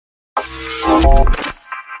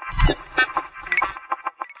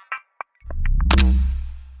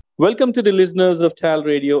Welcome to the listeners of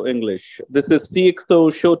TALRadio English. This is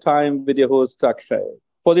CXO Showtime with your host Akshay.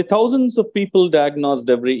 For the thousands of people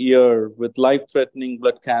diagnosed every year with life-threatening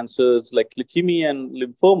blood cancers like leukemia and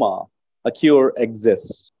lymphoma, a cure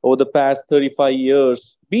exists. Over the past 35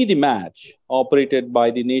 years, Be the Match, operated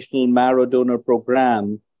by the National Marrow Donor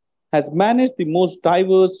Program, has managed the most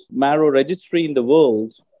diverse marrow registry in the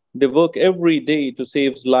world. They work every day to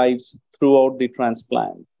save lives throughout the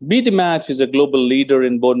transplant. Be the Match is a global leader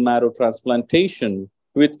in bone marrow transplantation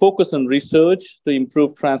with focus on research to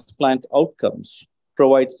improve transplant outcomes,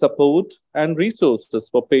 provide support and resources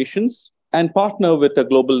for patients, and partner with a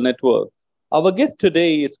global network. Our guest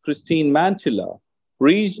today is Christine Mantilla,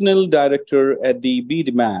 Regional Director at the Be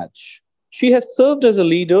the Match. She has served as a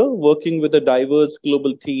leader working with the diverse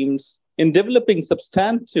global teams in developing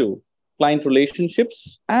substantive client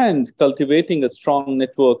relationships and cultivating a strong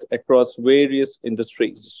network across various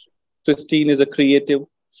industries. Christine is a creative,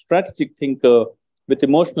 strategic thinker with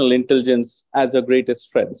emotional intelligence as her greatest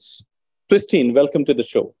strengths. Christine, welcome to the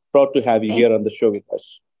show. Proud to have you Thank, here on the show with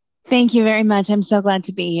us. thank you very much. I'm so glad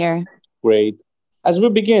to be here. Great. As we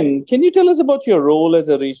begin, can you tell us about your role as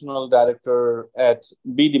a regional director at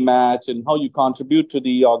Be the Match and how you contribute to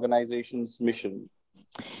the organization's mission?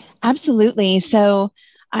 Absolutely. So,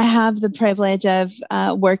 I have the privilege of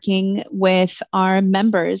working with our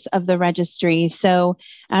members of the registry. So,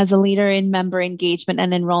 as a leader in member engagement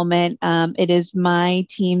and enrollment, it is my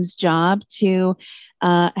team's job to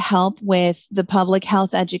help with the public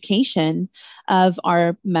health education of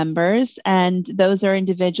our members. And those are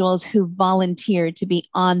individuals who volunteer to be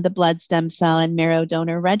on the blood stem cell and marrow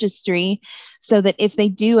donor registry so that if they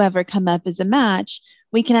do ever come up as a match,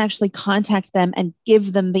 we can actually contact them and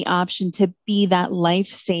give them the option to be that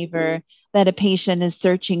lifesaver that a patient is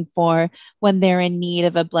searching for when they're in need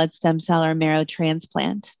of a blood stem cell or marrow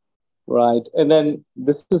transplant. Right. And then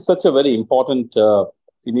this is such a very important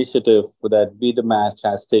initiative that Be the Match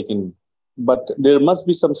has taken. But there must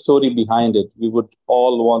be some story behind it. We would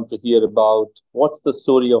all want to hear about what's the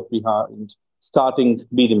story of behind starting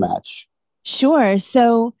Be the Match. Sure.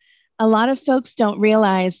 So, a lot of folks don't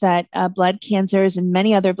realize that blood cancers and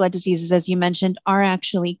many other blood diseases, as you mentioned, are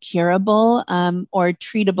actually curable or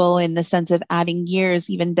treatable in the sense of adding years,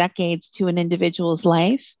 even decades, to an individual's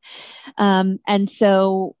life. And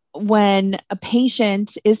so, when a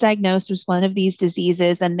patient is diagnosed with one of these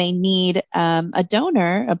diseases and they need a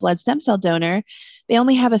donor, a blood stem cell donor, they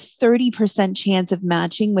only have a 30% chance of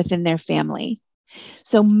matching within their family.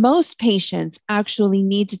 So most patients actually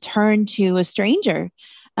need to turn to a stranger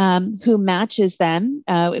who matches them.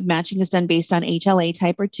 Matching is done based on HLA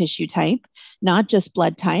type or tissue type, not just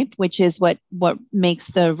blood type, which is what makes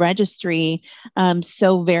the registry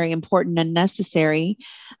so very important and necessary.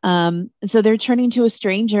 So they're turning to a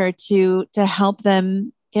stranger to help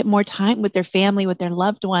them get more time with their family, with their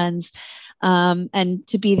loved ones, and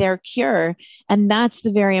to be their cure. And that's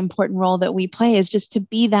the very important role that we play, is just to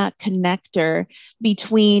be that connector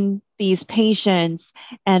between these patients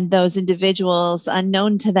and those individuals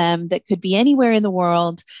unknown to them that could be anywhere in the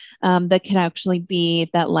world, that can actually be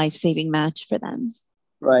that life-saving match for them.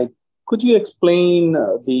 Right. Could you explain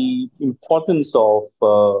the importance of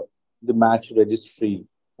the match registry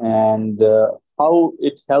and how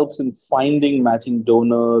it helps in finding matching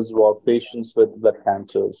donors or patients with blood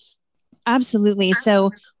cancers? Absolutely.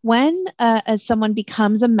 So when as someone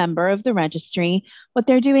becomes a member of the registry, what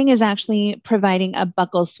they're doing is actually providing a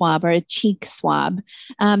buccal swab or a cheek swab.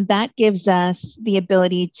 That gives us the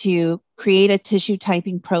ability to create a tissue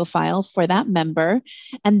typing profile for that member.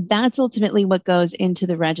 And that's ultimately what goes into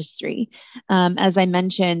the registry. As I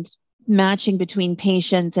mentioned, matching between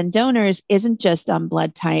patients and donors isn't just on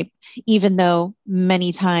blood type, even though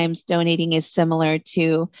many times donating is similar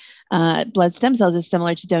to blood stem cells is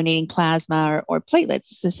similar to donating plasma or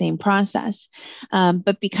platelets. It's the same process.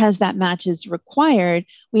 But because that match is required,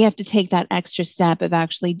 we have to take that extra step of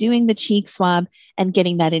actually doing the cheek swab and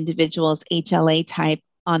getting that individual's HLA type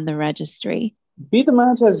on the registry. Be the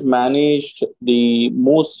Match has managed the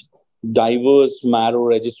most diverse marrow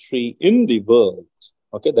registry in the world.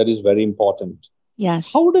 Okay, that is very important.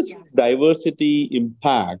 Yes. How does diversity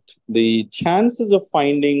impact the chances of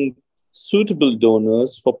finding suitable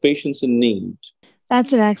donors for patients in need?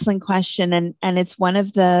 That's an excellent question. And it's one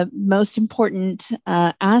of the most important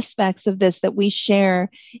aspects of this that we share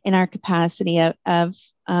in our capacity of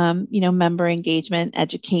member engagement,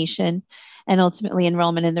 education, and ultimately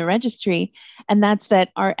enrollment in the registry. And that's that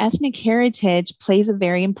our ethnic heritage plays a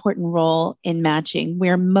very important role in matching.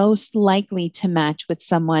 We're most likely to match with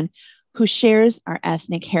someone who shares our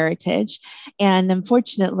ethnic heritage. And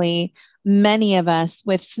unfortunately, many of us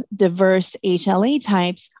with diverse HLA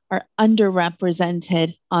types are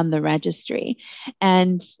underrepresented on the registry.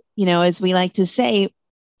 And, as we like to say,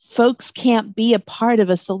 folks can't be a part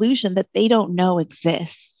of a solution that they don't know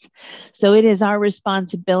exists. So it is our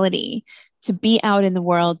responsibility to be out in the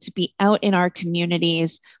world, to be out in our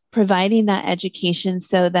communities, providing that education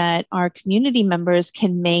so that our community members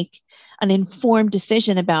can make an informed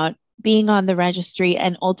decision about being on the registry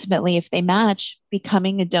and ultimately, if they match,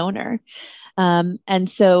 becoming a donor. And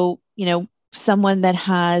so, someone that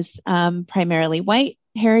has primarily white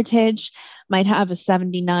heritage might have a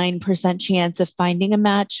 79% chance of finding a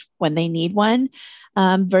match when they need one,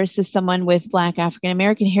 versus someone with Black African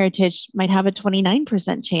American heritage might have a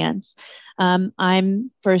 29% chance.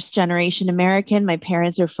 I'm first generation American. My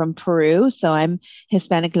parents are from Peru, so I'm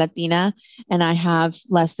Hispanic Latina, and I have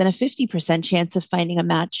less than a 50% chance of finding a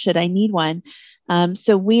match should I need one.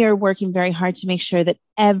 So we are working very hard to make sure that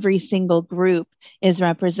every single group is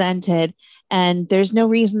represented, and there's no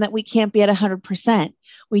reason that we can't be at 100%.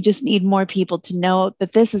 We just need more people to know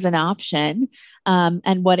that this is an option,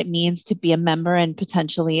 and what it means to be a member and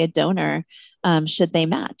potentially a donor, should they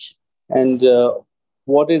match. And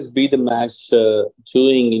what is Be the Match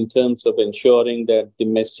doing in terms of ensuring that the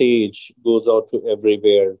message goes out to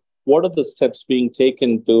everywhere? What are the steps being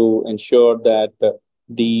taken to ensure that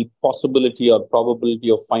the possibility or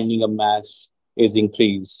probability of finding a match is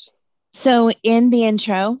increased? So in the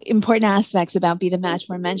intro, important aspects about Be the Match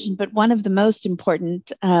were mentioned, but one of the most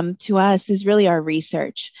important to us is really our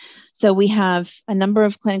research. So we have a number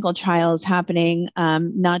of clinical trials happening,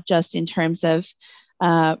 not just in terms of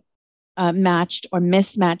matched or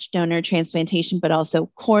mismatched donor transplantation, but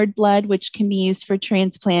also cord blood, which can be used for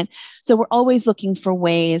transplant. So we're always looking for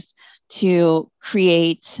ways to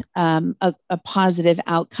create a positive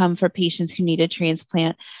outcome for patients who need a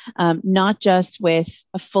transplant, not just with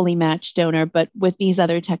a fully matched donor, but with these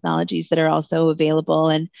other technologies that are also available.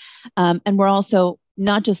 And we're also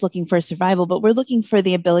not just looking for survival, but we're looking for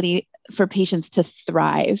the ability for patients to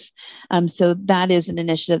thrive. So that is an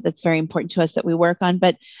initiative that's very important to us that we work on.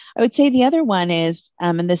 But I would say the other one is,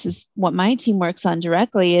 and this is what my team works on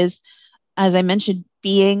directly, is, as I mentioned,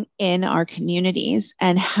 being in our communities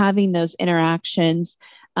and having those interactions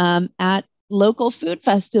at local food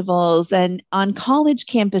festivals and on college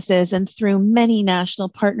campuses and through many national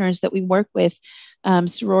partners that we work with,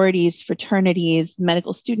 sororities, fraternities,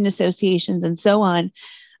 medical student associations, and so on,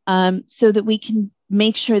 so that we can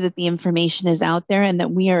make sure that the information is out there and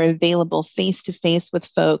that we are available face to face with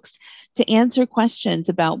folks to answer questions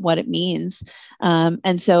about what it means.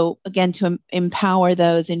 And so, again, to empower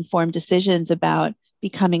those informed decisions about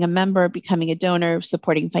becoming a member, becoming a donor,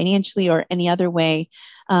 supporting financially, or any other way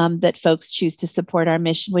that folks choose to support our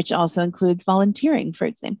mission, which also includes volunteering, for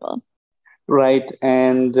example. Right.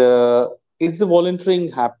 And is the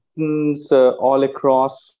volunteering happens all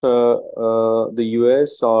across the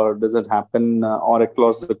US, or does it happen all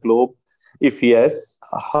across the globe? If yes,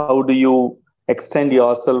 how do you extend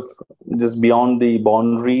yourself just beyond the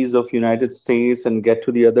boundaries of United States and get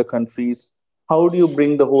to the other countries? How do you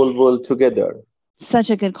bring the whole world together?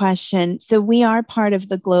 Such a good question. So we are part of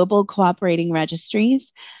the global cooperating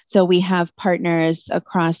registries. So we have partners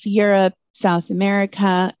across Europe, South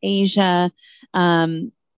America, Asia,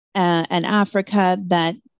 and Africa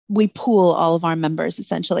that we pool all of our members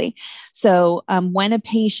essentially. So when a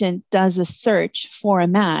patient does a search for a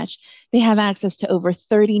match, they have access to over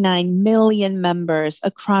 39 million members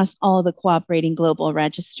across all the cooperating global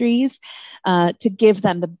registries to give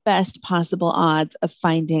them the best possible odds of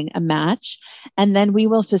finding a match. And then we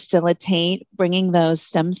will facilitate bringing those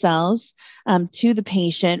stem cells to the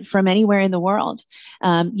patient from anywhere in the world.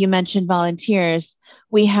 You mentioned volunteers.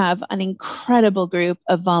 We have an incredible group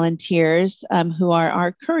of volunteers who are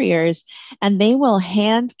our couriers, and they will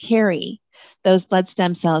hand carry those blood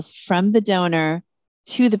stem cells from the donor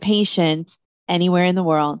to the patient anywhere in the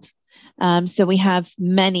world. So we have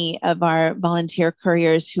many of our volunteer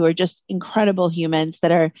couriers who are just incredible humans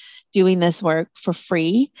that are doing this work for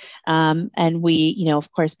free. And we,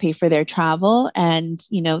 of course, pay for their travel, and,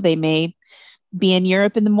 they may be in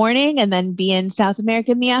Europe in the morning and then be in South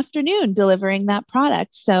America in the afternoon delivering that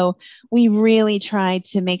product. So we really try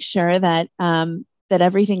to make sure that that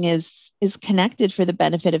everything is connected for the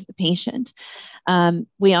benefit of the patient.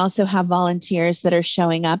 We also have volunteers that are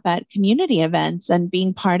showing up at community events and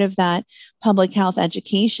being part of that public health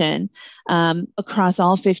education across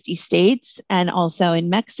all 50 states and also in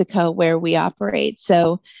Mexico where we operate.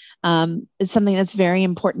 So it's something that's very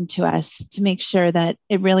important to us to make sure that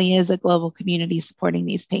it really is a global community supporting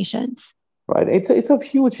these patients. Right. It's a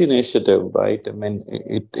huge initiative, right? I mean,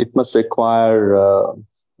 it must require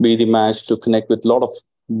Be the Match to connect with a lot of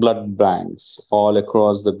blood banks all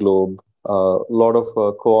across the globe. A lot of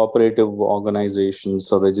cooperative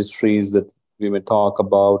organizations or registries that we may talk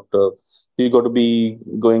about. You got to be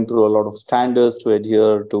going through a lot of standards to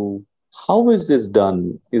adhere to. How is this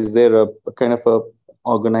done? Is there a kind of a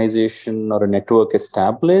organization or a network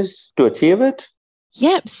established to achieve it?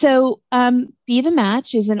 Yep. So, Be the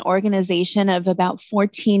Match is an organization of about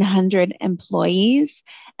 1,400 employees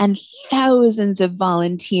and thousands of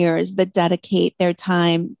volunteers that dedicate their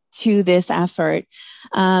time to this effort.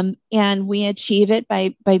 And we achieve it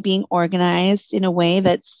by being organized in a way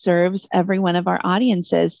that serves every one of our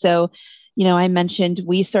audiences. So, I mentioned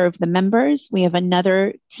we serve the members. We have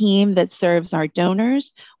another team that serves our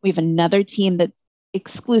donors. We have another team that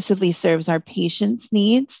exclusively serves our patients'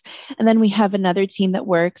 needs. And then we have another team that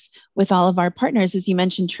works with all of our partners, as you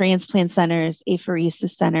mentioned, transplant centers,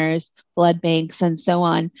 apheresis centers, blood banks, and so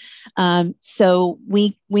on. So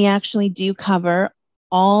we actually do cover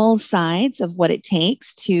all sides of what it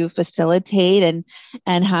takes to facilitate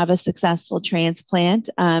and have a successful transplant.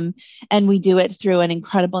 And we do it through an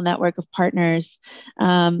incredible network of partners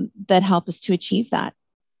that help us to achieve that.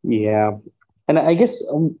 Yeah. And I guess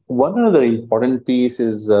one other important piece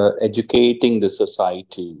is educating the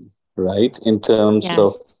society, right? In terms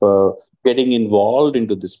of Yes. getting involved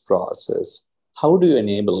into this process. How do you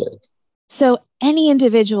enable it? So any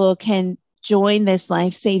individual can join this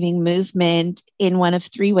life-saving movement in one of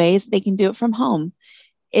three ways. They can do it from home.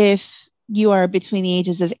 If you are between the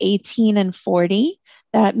ages of 18 and 40,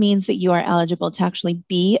 that means that you are eligible to actually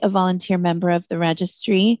be a volunteer member of the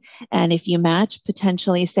registry. And if you match,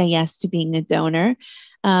 potentially say yes to being a donor.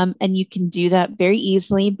 And you can do that very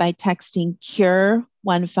easily by texting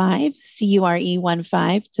CURE15,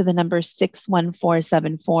 CURE15 to the number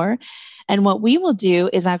 61474. And what we will do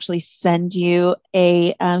is actually send you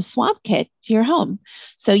a swab kit to your home.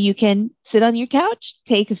 So you can sit on your couch,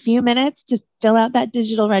 take a few minutes to fill out that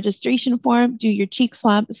digital registration form, do your cheek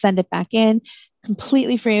swab, send it back in,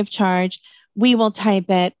 completely free of charge. We will type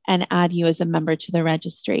it and add you as a member to the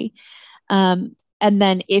registry. And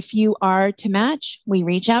then if you are to match, we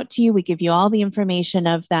reach out to you. We give you all the information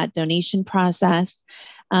of that donation process.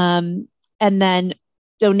 And then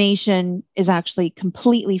donation is actually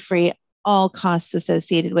completely free. All costs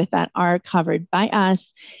associated with that are covered by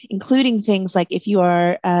us, including things like if you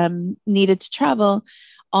are needed to travel,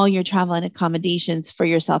 all your travel and accommodations for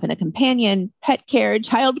yourself and a companion, pet care,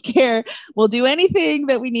 child care. We'll do anything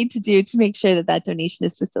that we need to do to make sure that that donation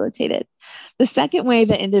is facilitated. The second way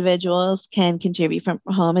that individuals can contribute from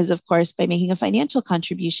home is, of course, by making a financial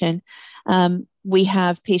contribution. We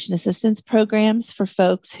have patient assistance programs for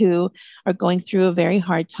folks who are going through a very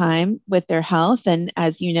hard time with their health. And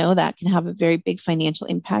as you know, that can have a very big financial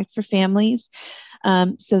impact for families.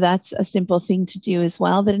 So that's a simple thing to do as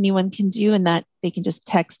well that anyone can do, and that they can just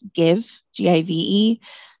text GIVE, GIVE,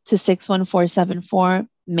 to 61474,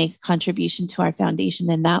 make a contribution to our foundation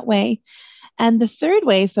in that way. And the third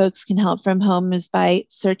way folks can help from home is by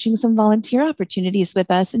searching some volunteer opportunities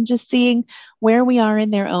with us and just seeing where we are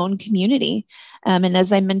in their own community. And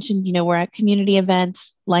as I mentioned, we're at community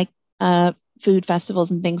events like food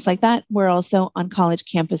festivals and things like that. We're also on college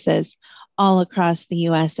campuses all across the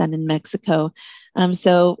US and in Mexico.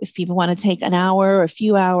 So if people want to take an hour or a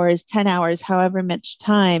few hours, 10 hours, however much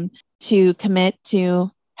time to commit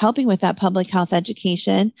to helping with that public health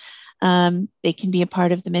education, they can be a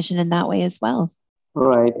part of the mission in that way as well.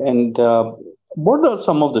 Right. And what are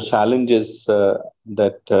some of the challenges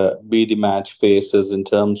that Be the Match faces in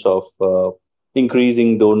terms of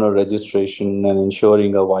increasing donor registration and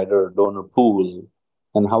ensuring a wider donor pool?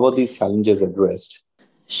 And how are these challenges addressed?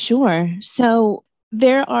 Sure. So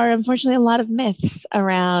there are unfortunately a lot of myths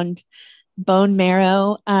around bone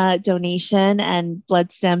marrow donation and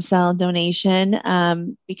blood stem cell donation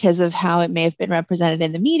because of how it may have been represented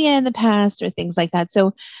in the media in the past or things like that.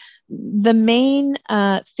 So the main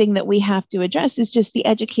thing that we have to address is just the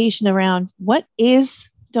education around what is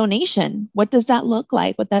donation? What does that look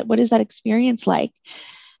like? What is that experience like?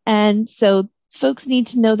 And so folks need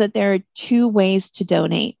to know that there are two ways to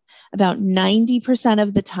donate. About 90%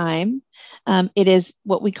 of the time, it is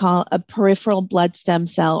what we call a peripheral blood stem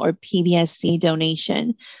cell or PBSC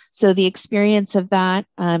donation. So the experience of that,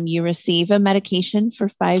 you receive a medication for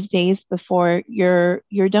 5 days before your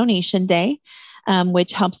donation day,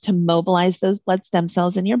 which helps to mobilize those blood stem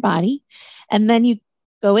cells in your body. And then you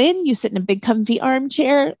go in, you sit in a big comfy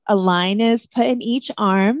armchair, a line is put in each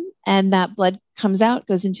arm, and that blood comes out,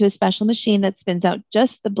 goes into a special machine that spins out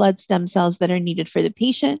just the blood stem cells that are needed for the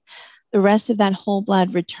patient. The rest of that whole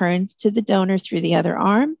blood returns to the donor through the other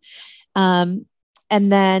arm. And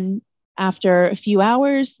then after a few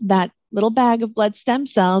hours, that little bag of blood stem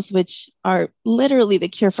cells, which are literally the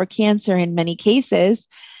cure for cancer in many cases,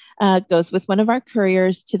 goes with one of our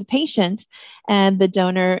couriers to the patient, and the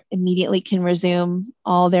donor immediately can resume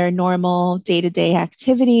all their normal day-to-day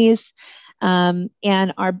activities,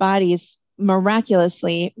 and our bodies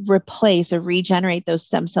miraculously replace or regenerate those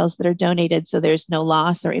stem cells that are donated, so there's no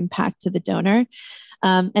loss or impact to the donor.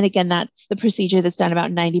 And again, that's the procedure that's done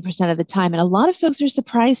about 90% of the time. And a lot of folks are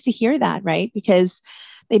surprised to hear that, right? Because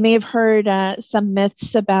they may have heard some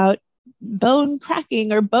myths about bone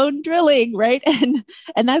cracking or bone drilling, right?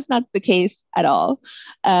 And that's not the case at all.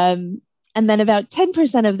 And then about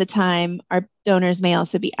 10% of the time, our donors may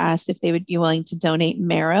also be asked if they would be willing to donate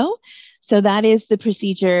marrow. So that is the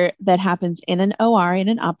procedure that happens in an OR, in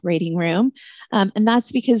an operating room. And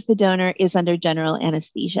that's because the donor is under general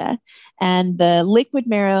anesthesia. And the liquid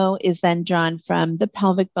marrow is then drawn from the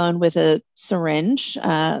pelvic bone with a syringe,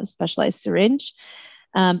 specialized syringe.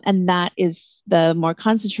 And that is the more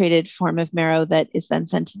concentrated form of marrow that is then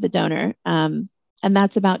sent to the donor. And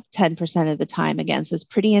that's about 10% of the time again. So it's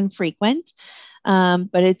pretty infrequent,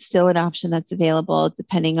 but it's still an option that's available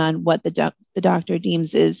depending on what the doctor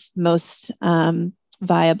deems is most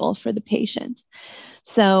viable for the patient.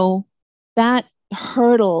 So that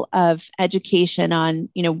hurdle of education on,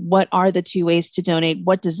 what are the two ways to donate?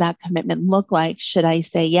 What does that commitment look like? Should I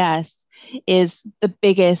say yes? Is the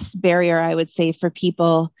biggest barrier, I would say, for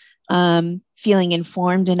people feeling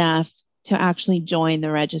informed enough to actually join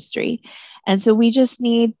the registry. And so we just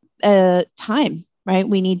need time, right?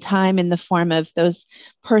 We need time in the form of those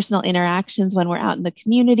personal interactions when we're out in the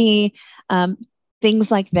community,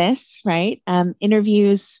 things like this, right?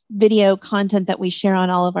 Interviews, video content that we share on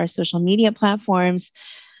all of our social media platforms,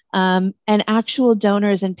 and actual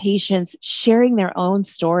donors and patients sharing their own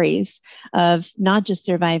stories of not just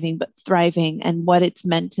surviving, but thriving, and what it's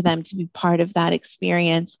meant to them to be part of that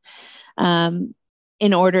experience,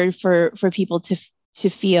 in order for people to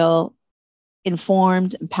feel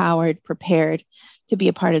informed, empowered, prepared to be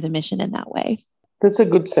a part of the mission in that way. That's a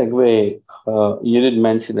good segue. You did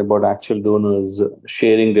mention about actual donors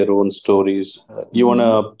sharing their own stories. You want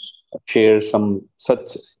to share some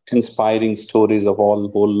such inspiring stories of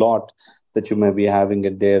whole lot that you may be having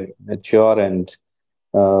at your end,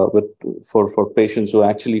 for patients who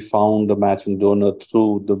actually found the matching donor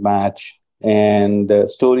through the match, and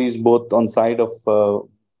stories both on side of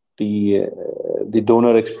the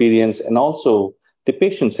donor experience and also the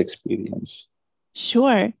patient's experience.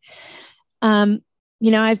 Sure.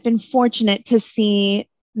 I've been fortunate to see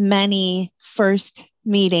many first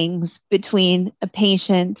meetings between a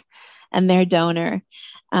patient and their donor,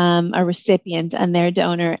 a recipient and their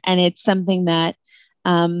donor. And it's something that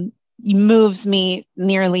moves me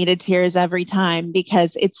nearly to tears every time,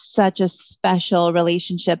 because it's such a special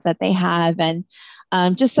relationship that they have, and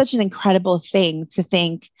just such an incredible thing to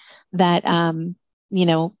think that,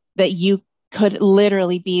 that you could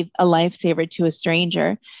literally be a lifesaver to a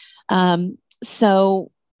stranger.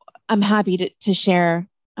 So I'm happy to share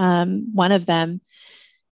one of them.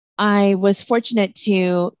 I was fortunate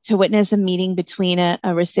to witness a meeting between a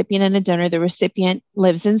recipient and a donor. The recipient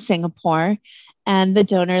lives in Singapore, and the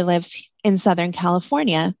donor lives in Southern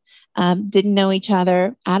California. Didn't know each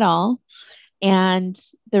other at all. And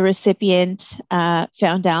the recipient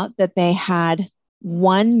found out that they had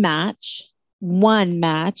one match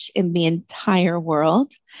in the entire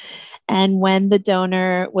world. And when the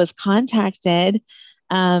donor was contacted,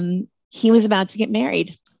 he was about to get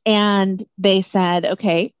married. And they said,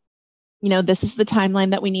 okay, this is the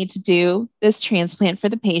timeline that we need to do this transplant for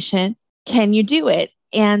the patient. Can you do it?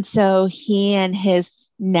 And so he and his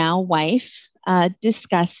now wife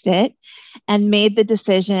discussed it and made the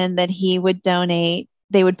decision that he would donate.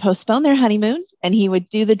 They would postpone their honeymoon, and he would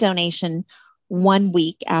do the donation 1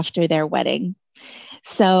 week after their wedding.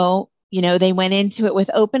 So, they went into it with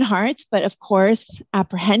open hearts, but of course,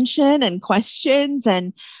 apprehension and questions.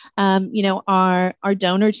 And, our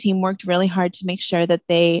donor team worked really hard to make sure that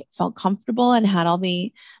they felt comfortable and had all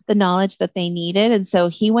the knowledge that they needed. And so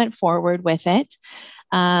he went forward with it.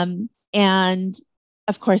 And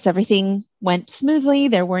of course, everything went smoothly.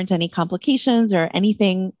 There weren't any complications or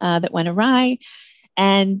anything that went awry.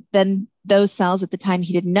 And then those cells, at the time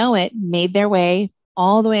he didn't know it, made their way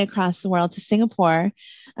all the way across the world to Singapore,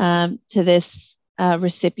 to this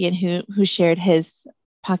recipient who shared his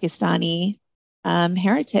Pakistani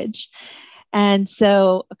heritage. And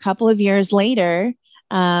so a couple of years later,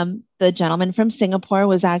 the gentleman from Singapore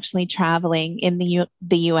was actually traveling in the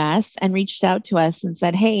US and reached out to us and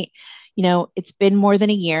said, hey, it's been more than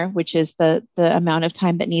a year, which is the amount of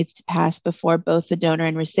time that needs to pass before both the donor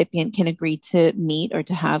and recipient can agree to meet or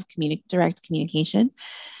to have direct communication.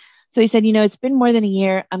 So he said, it's been more than a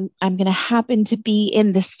year. I'm going to happen to be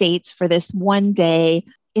in the States for this one day.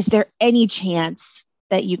 Is there any chance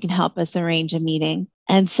that you can help us arrange a meeting?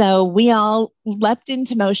 And so we all leapt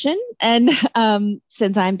into motion. And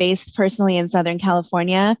since I'm based personally in Southern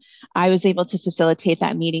California, I was able to facilitate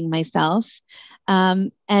that meeting myself.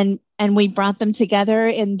 And we brought them together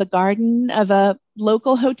in the garden of a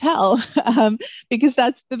local hotel because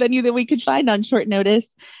that's the venue that we could find on short notice.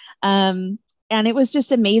 And it was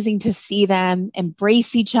just amazing to see them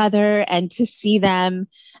embrace each other and to see them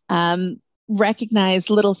recognize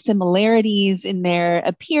little similarities in their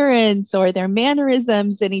appearance or their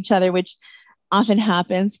mannerisms in each other, which often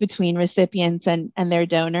happens between recipients and their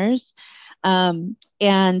donors. And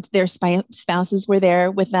their spouses were there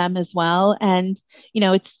with them as well. And,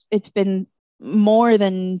 it's been more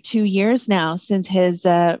than 2 years now since his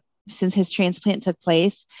transplant took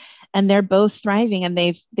place, and they're both thriving. And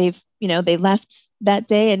they left that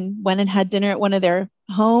day and went and had dinner at one of their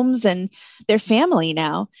homes, and their family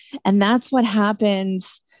now. And that's what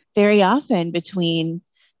happens very often between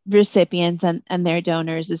recipients and their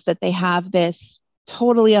donors, is that they have this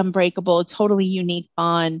totally unbreakable, totally unique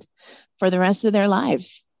bond for the rest of their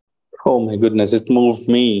lives. Oh my goodness, it moved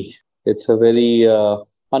me. It's a very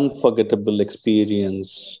unforgettable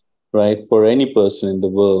experience, right, for any person in the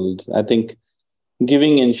world. I think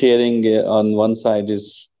giving and sharing on one side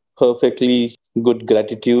is perfectly good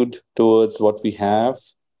gratitude towards what we have,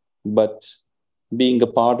 but being a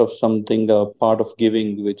part of something, a part of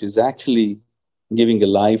giving, which is actually giving a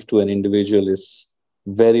life to an individual, is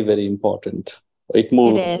very, very important. It It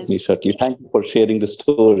moved me, is, certainly. Thank you for sharing the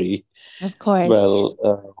story. of course.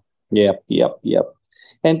 Well, yep.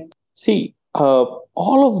 And see,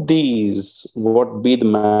 all of these, what Be the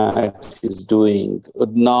Match is doing,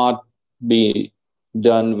 would not be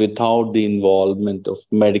done without the involvement of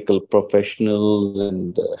medical professionals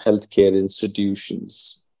and healthcare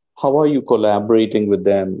institutions. How are you collaborating with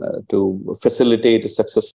them to facilitate a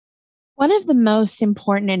successful? One of the most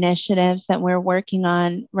important initiatives that we're working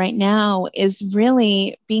on right now is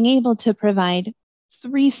really being able to provide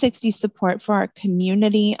 360 support for our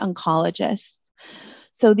community oncologists.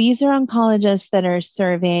 So these are oncologists that are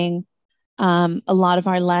serving a lot of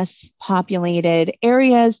our less populated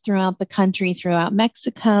areas throughout the country, throughout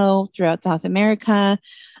Mexico, throughout South America,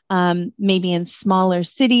 maybe in smaller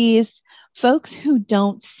cities, folks who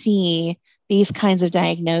don't see these kinds of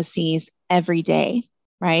diagnoses every day,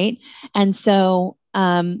 right? And so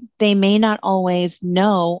they may not always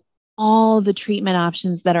know all the treatment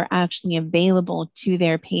options that are actually available to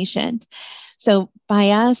their patient. So by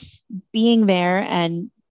us being there and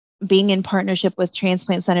being in partnership with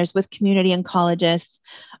transplant centers, with community oncologists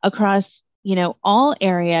across, all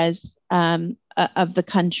areas of the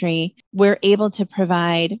country, we're able to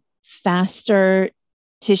provide faster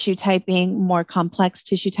tissue typing, more complex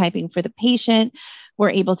tissue typing for the patient.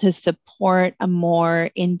 We're able to support a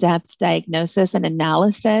more in-depth diagnosis and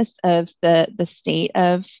analysis of the state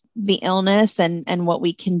of the illness and what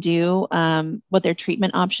we can do, what their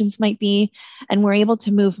treatment options might be. And we're able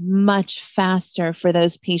to move much faster for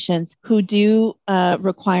those patients who do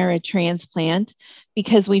require a transplant,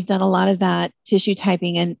 because we've done a lot of that tissue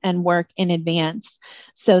typing and work in advance.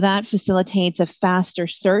 So that facilitates a faster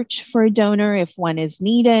search for a donor if one is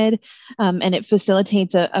needed, and it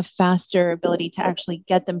facilitates a faster ability to actually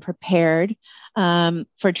get them prepared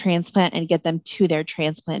for transplant and get them to their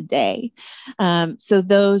transplant day. So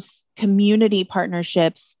those community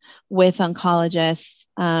partnerships with oncologists,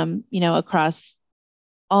 across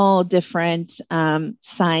all different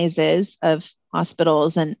sizes of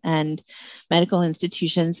hospitals and medical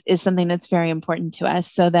institutions, is something that's very important to us,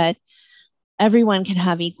 so that everyone can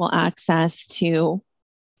have equal access to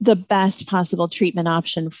the best possible treatment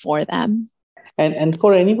option for them. And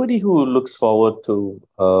for anybody who looks forward to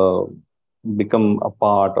become a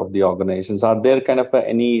part of the organizations, are there kind of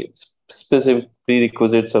any specific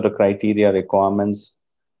prerequisites or the criteria requirements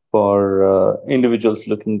for individuals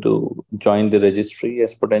looking to join the registry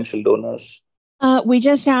as potential donors? We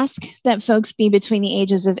just ask that folks be between the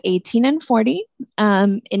ages of 18 and 40,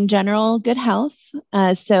 in general, good health.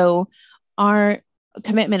 So our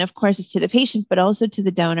commitment, of course, is to the patient, but also to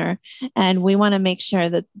the donor. And we want to make sure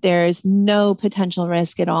that there's no potential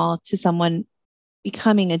risk at all to someone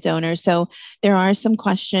becoming a donor. So there are some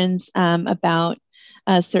questions about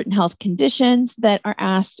certain health conditions that are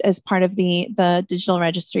asked as part of the digital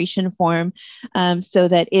registration form, so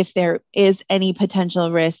that if there is any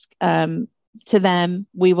potential risk to them,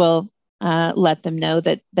 we will let them know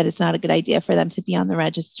that it's not a good idea for them to be on the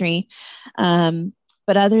registry.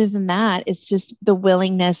 But other than that, it's just the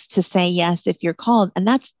willingness to say yes if you're called. And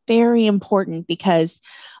that's very important because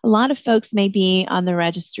a lot of folks may be on the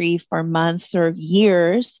registry for months or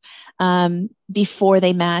years before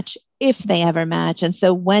they match, if they ever match. And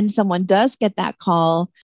so when someone does get that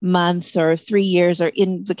call, months or 3 years, or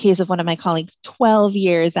in the case of one of my colleagues, 12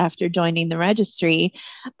 years after joining the registry,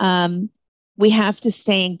 we have to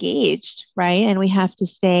stay engaged, right? And we have to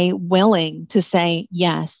stay willing to say,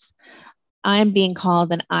 yes, I'm being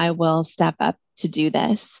called and I will step up to do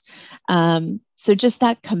this. So just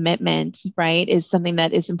that commitment, right, is something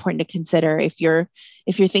that is important to consider if you're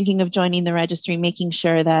thinking of joining the registry, making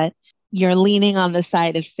sure that you're leaning on the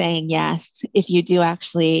side of saying yes if you do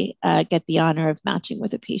actually get the honor of matching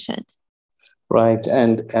with a patient. Right,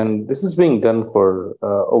 and this is being done for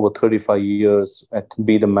over 35 years at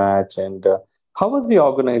Be the Match. And how has the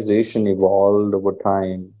organization evolved over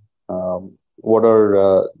time? What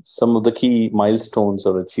are some of the key milestones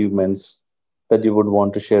or achievements that you would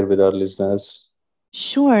want to share with our listeners?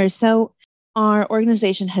 Sure. So our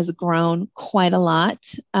organization has grown quite a lot,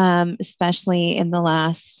 especially in the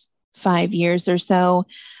last 5 years or so.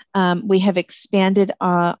 We have expanded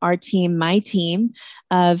our team, my team,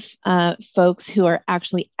 of folks who are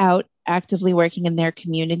actually out actively working in their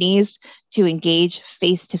communities to engage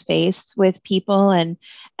face to face with people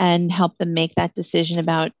and help them make that decision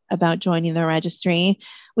about joining the registry.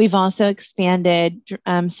 We've also expanded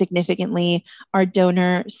significantly our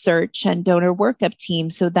donor search and donor workup team.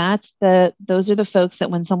 So those are the folks that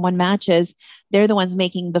when someone matches, they're the ones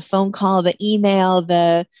making the phone call, the email,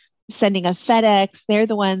 the sending a FedEx. They're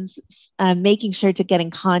the ones making sure to get in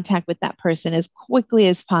contact with that person as quickly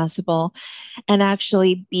as possible and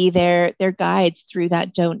actually be their guides through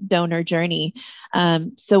that donor journey.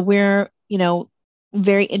 So we're,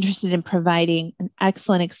 very interested in providing an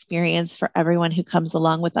excellent experience for everyone who comes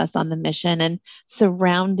along with us on the mission and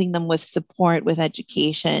surrounding them with support, with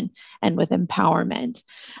education, and with empowerment.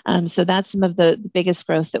 So that's some of the biggest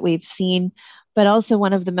growth that we've seen. But also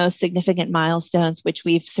one of the most significant milestones, which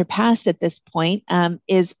we've surpassed at this point,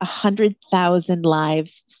 is 100,000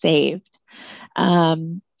 lives saved,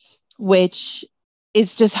 which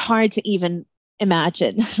is just hard to even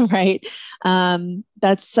imagine, right?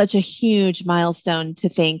 That's such a huge milestone to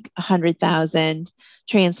think 100,000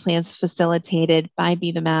 transplants facilitated by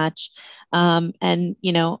Be the Match, and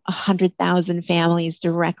 100,000 families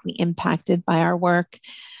directly impacted by our work.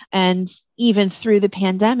 And even through the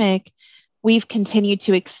pandemic, we've continued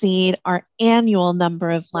to exceed our annual number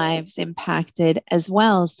of lives impacted as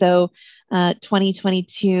well. So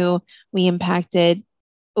 2022, we impacted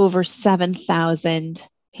over 7,000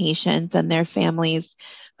 patients and their families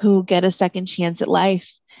who get a second chance at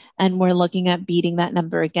life. And we're looking at beating that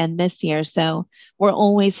number again this year. So we're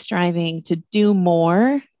always striving to do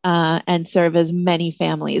more and serve as many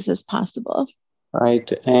families as possible.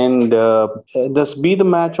 Right. And does Be the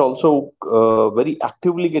Match also very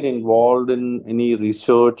actively get involved in any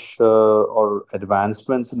research or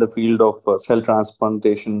advancements in the field of cell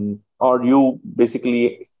transplantation? Or you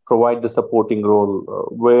basically provide the supporting role?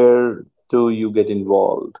 Where do you get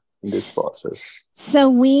involved in this process? So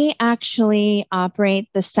we actually operate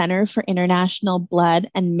the Center for International Blood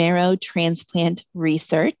and Marrow Transplant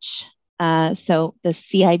Research. So the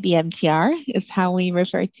CIBMTR is how we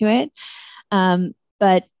refer to it.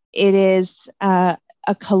 But it is a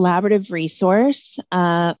collaborative resource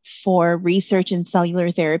for research in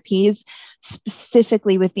cellular therapies,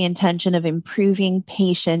 specifically with the intention of improving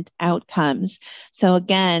patient outcomes. So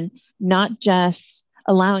again, not just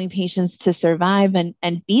allowing patients to survive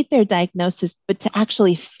and beat their diagnosis, but to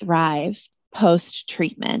actually thrive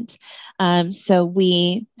post-treatment. So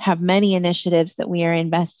we have many initiatives that we are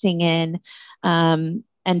investing in and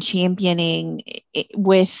championing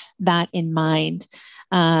with that in mind.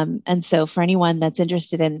 And so for anyone that's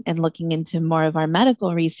interested in looking into more of our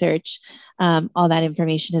medical research, all that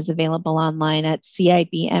information is available online at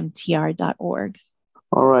cibmtr.org.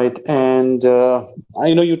 All right. And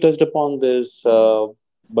I know you touched upon this,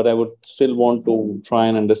 but I would still want to try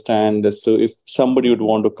and understand as to if somebody would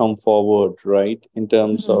want to come forward, right, in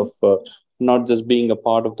terms of not just being a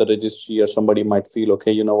part of the registry, or somebody might feel,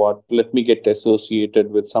 okay, you know what, let me get associated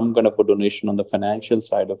with some kind of a donation on the financial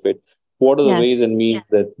side of it. What are the Yes. ways and means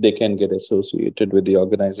that they can get associated with the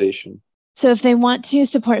organization? So if they want to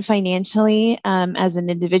support financially as an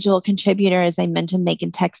individual contributor, as I mentioned, they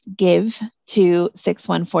can text GIVE to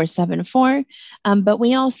 61474. But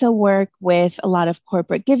we also work with a lot of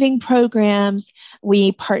corporate giving programs.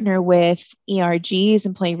 We partner with ERGs,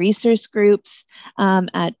 employee resource groups,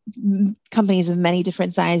 at companies of many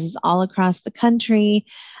different sizes all across the country.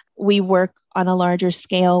 We work on a larger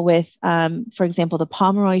scale with, for example, the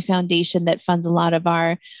Pomeroy Foundation that funds a lot of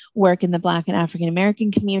our work in the Black and African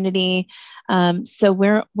American community. So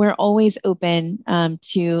we're always open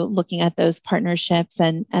to looking at those partnerships,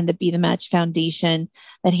 and the Be the Match Foundation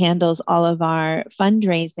that handles all of our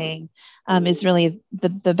fundraising is really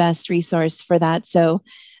the best resource for that. So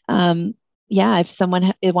yeah, if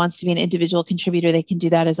someone wants to be an individual contributor, they can do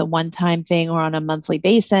that as a one-time thing or on a monthly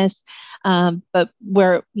basis. But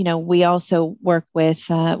we also work with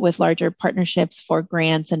larger partnerships for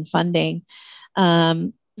grants and funding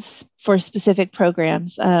for specific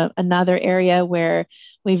programs. Another area where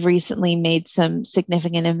we've recently made some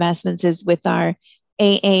significant investments is with our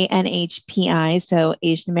AANHPI, so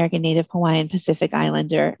Asian American Native Hawaiian Pacific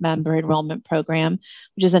Islander Member Enrollment Program,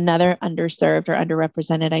 which is another underserved or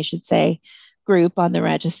underrepresented, I should say, group on the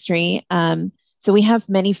registry. So we have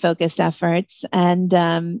many focused efforts,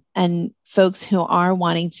 and folks who are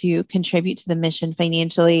wanting to contribute to the mission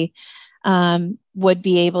financially would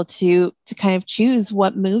be able to kind of choose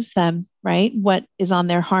what moves them, right? What is on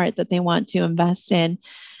their heart that they want to invest in,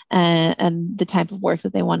 and the type of work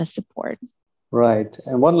that they want to support. Right.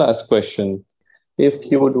 And one last question. If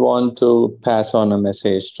you would want to pass on a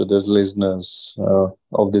message to the listeners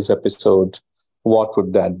of this episode, what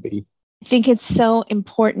would that be? I think it's so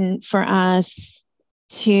important for us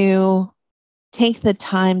to take the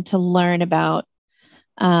time to learn about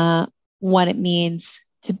what it means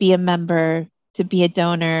to be a member, to be a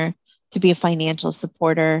donor, to be a financial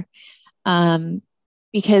supporter,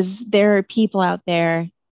 because there are people out there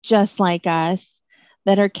just like us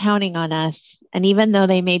that are counting on us. And even though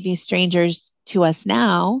they may be strangers to us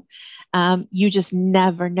now, you just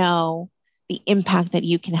never know the impact that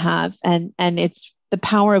you can have. And it's the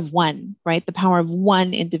power of one, right? The power of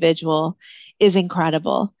one individual is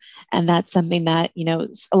incredible. And that's something that,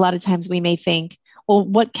 a lot of times we may think, well,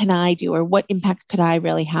 what can I do? Or what impact could I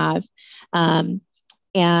really have? And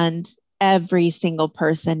every single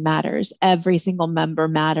person matters. Every single member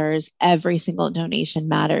matters. Every single donation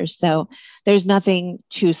matters. So there's nothing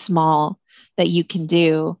too small that you can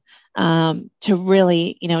do to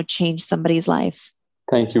really, change somebody's life.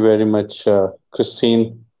 Thank you very much,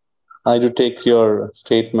 Christine. I do take your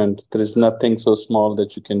statement. There is nothing so small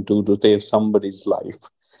that you can do to save somebody's life.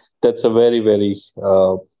 That's a very, very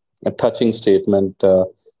a touching statement.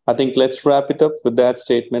 I think let's wrap it up with that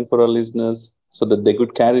statement for our listeners so that they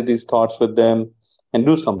could carry these thoughts with them and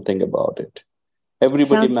do something about it.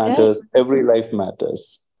 Everybody Sounds good. matters. Every life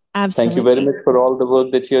matters. Thank you very Absolutely. much for all the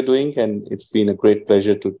work that you're doing. And it's been a great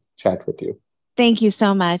pleasure to chat with you. Thank you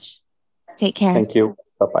so much. Take care. Thank you.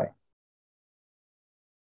 Bye bye.